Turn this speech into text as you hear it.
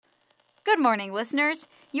Good morning, listeners.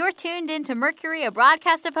 You're tuned into Mercury, a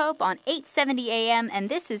broadcast of hope on 8:70 a.m., and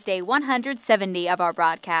this is day 170 of our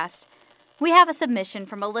broadcast. We have a submission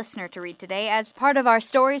from a listener to read today as part of our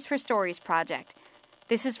Stories for Stories project.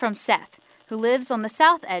 This is from Seth, who lives on the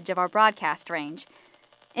south edge of our broadcast range.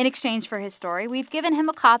 In exchange for his story, we've given him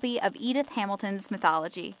a copy of Edith Hamilton's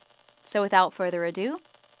Mythology. So without further ado,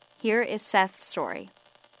 here is Seth's story.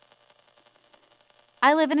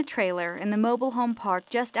 I live in a trailer in the mobile home park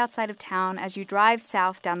just outside of town as you drive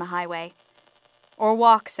south down the highway. Or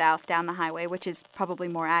walk south down the highway, which is probably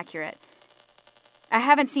more accurate. I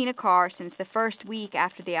haven't seen a car since the first week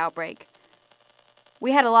after the outbreak.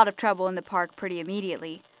 We had a lot of trouble in the park pretty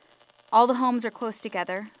immediately. All the homes are close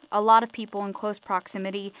together, a lot of people in close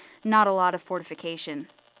proximity, not a lot of fortification.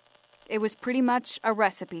 It was pretty much a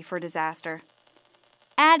recipe for disaster.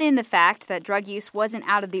 Add in the fact that drug use wasn't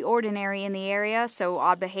out of the ordinary in the area, so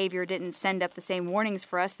odd behavior didn't send up the same warnings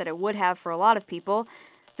for us that it would have for a lot of people.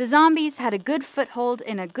 The zombies had a good foothold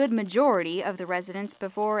in a good majority of the residents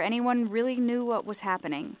before anyone really knew what was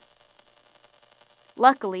happening.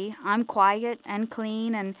 Luckily, I'm quiet and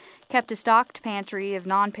clean and kept a stocked pantry of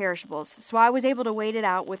non-perishables, so I was able to wait it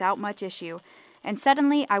out without much issue, and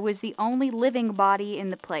suddenly I was the only living body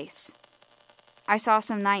in the place. I saw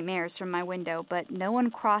some nightmares from my window, but no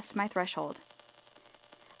one crossed my threshold.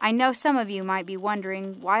 I know some of you might be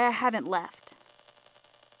wondering why I haven't left.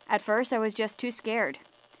 At first, I was just too scared.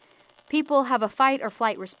 People have a fight or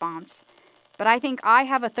flight response, but I think I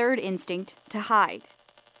have a third instinct to hide.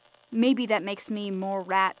 Maybe that makes me more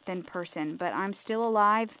rat than person, but I'm still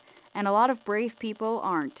alive, and a lot of brave people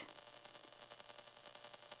aren't.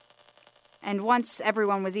 And once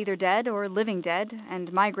everyone was either dead or living dead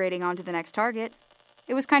and migrating on to the next target,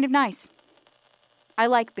 it was kind of nice. I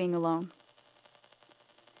like being alone.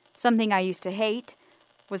 Something I used to hate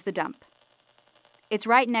was the dump. It's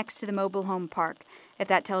right next to the mobile home park, if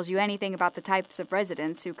that tells you anything about the types of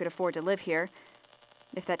residents who could afford to live here,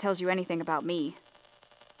 if that tells you anything about me.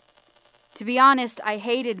 To be honest, I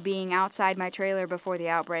hated being outside my trailer before the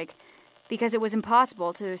outbreak because it was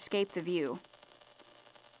impossible to escape the view.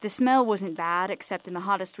 The smell wasn't bad, except in the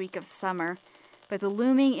hottest week of summer, but the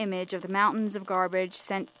looming image of the mountains of garbage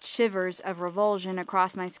sent shivers of revulsion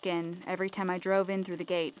across my skin every time I drove in through the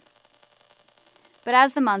gate. But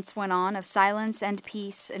as the months went on of silence and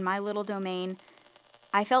peace in my little domain,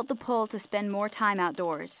 I felt the pull to spend more time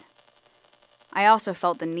outdoors. I also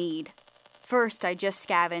felt the need. First, I just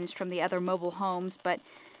scavenged from the other mobile homes, but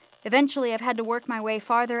eventually I've had to work my way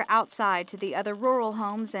farther outside to the other rural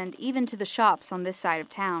homes and even to the shops on this side of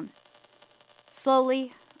town.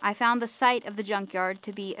 Slowly, I found the site of the junkyard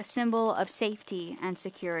to be a symbol of safety and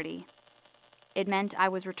security. It meant I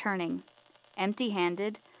was returning,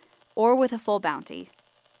 empty-handed, or with a full bounty,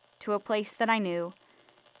 to a place that I knew,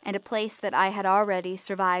 and a place that I had already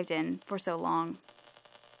survived in for so long.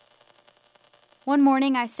 One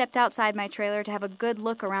morning, I stepped outside my trailer to have a good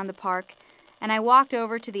look around the park, and I walked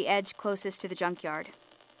over to the edge closest to the junkyard.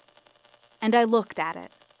 And I looked at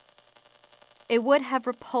it. It would have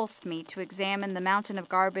repulsed me to examine the mountain of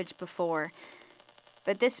garbage before,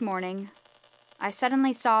 but this morning, I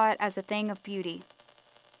suddenly saw it as a thing of beauty.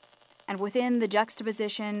 And within the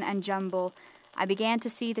juxtaposition and jumble, I began to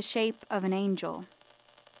see the shape of an angel.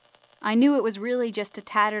 I knew it was really just a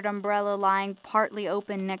tattered umbrella lying partly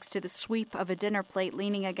open next to the sweep of a dinner plate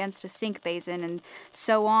leaning against a sink basin and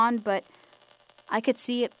so on, but I could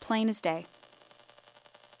see it plain as day.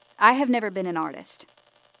 I have never been an artist,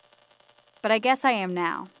 but I guess I am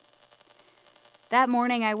now. That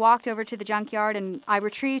morning I walked over to the junkyard and I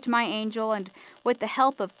retrieved my angel, and with the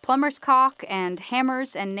help of plumber's caulk and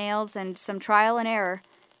hammers and nails and some trial and error,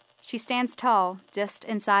 she stands tall just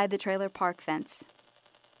inside the trailer park fence.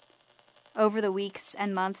 Over the weeks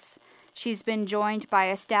and months, she's been joined by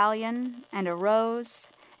a stallion and a rose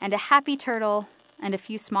and a happy turtle and a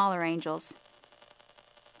few smaller angels.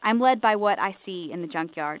 I'm led by what I see in the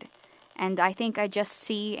junkyard, and I think I just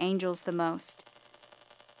see angels the most.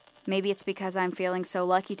 Maybe it's because I'm feeling so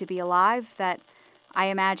lucky to be alive that I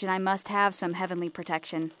imagine I must have some heavenly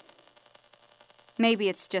protection. Maybe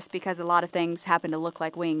it's just because a lot of things happen to look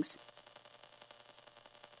like wings.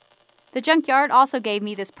 The junkyard also gave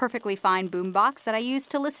me this perfectly fine boombox that I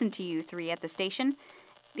used to listen to you three at the station,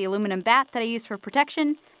 the aluminum bat that I used for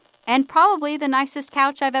protection, and probably the nicest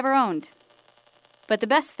couch I've ever owned. But the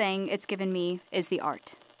best thing it's given me is the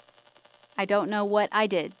art. I don't know what I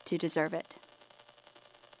did to deserve it.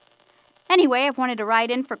 Anyway, I've wanted to write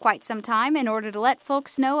in for quite some time in order to let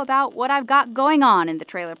folks know about what I've got going on in the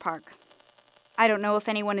trailer park. I don't know if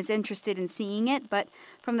anyone is interested in seeing it, but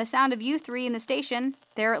from the sound of you three in the station,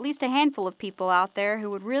 there are at least a handful of people out there who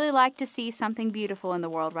would really like to see something beautiful in the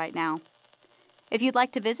world right now. If you'd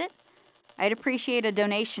like to visit, I'd appreciate a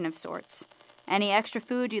donation of sorts. Any extra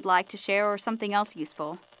food you'd like to share or something else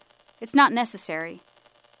useful. It's not necessary,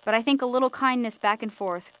 but I think a little kindness back and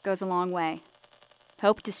forth goes a long way.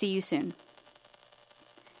 Hope to see you soon.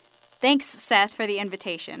 Thanks, Seth, for the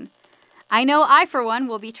invitation. I know I, for one,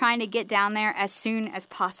 will be trying to get down there as soon as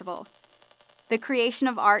possible. The creation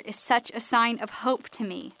of art is such a sign of hope to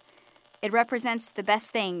me. It represents the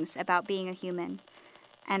best things about being a human.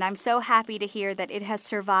 And I'm so happy to hear that it has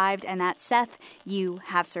survived and that, Seth, you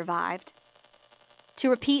have survived. To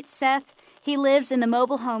repeat, Seth, he lives in the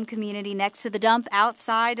mobile home community next to the dump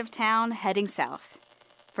outside of town heading south.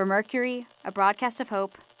 For Mercury, a broadcast of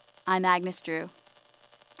hope, I'm Agnes Drew.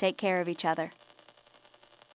 Take care of each other.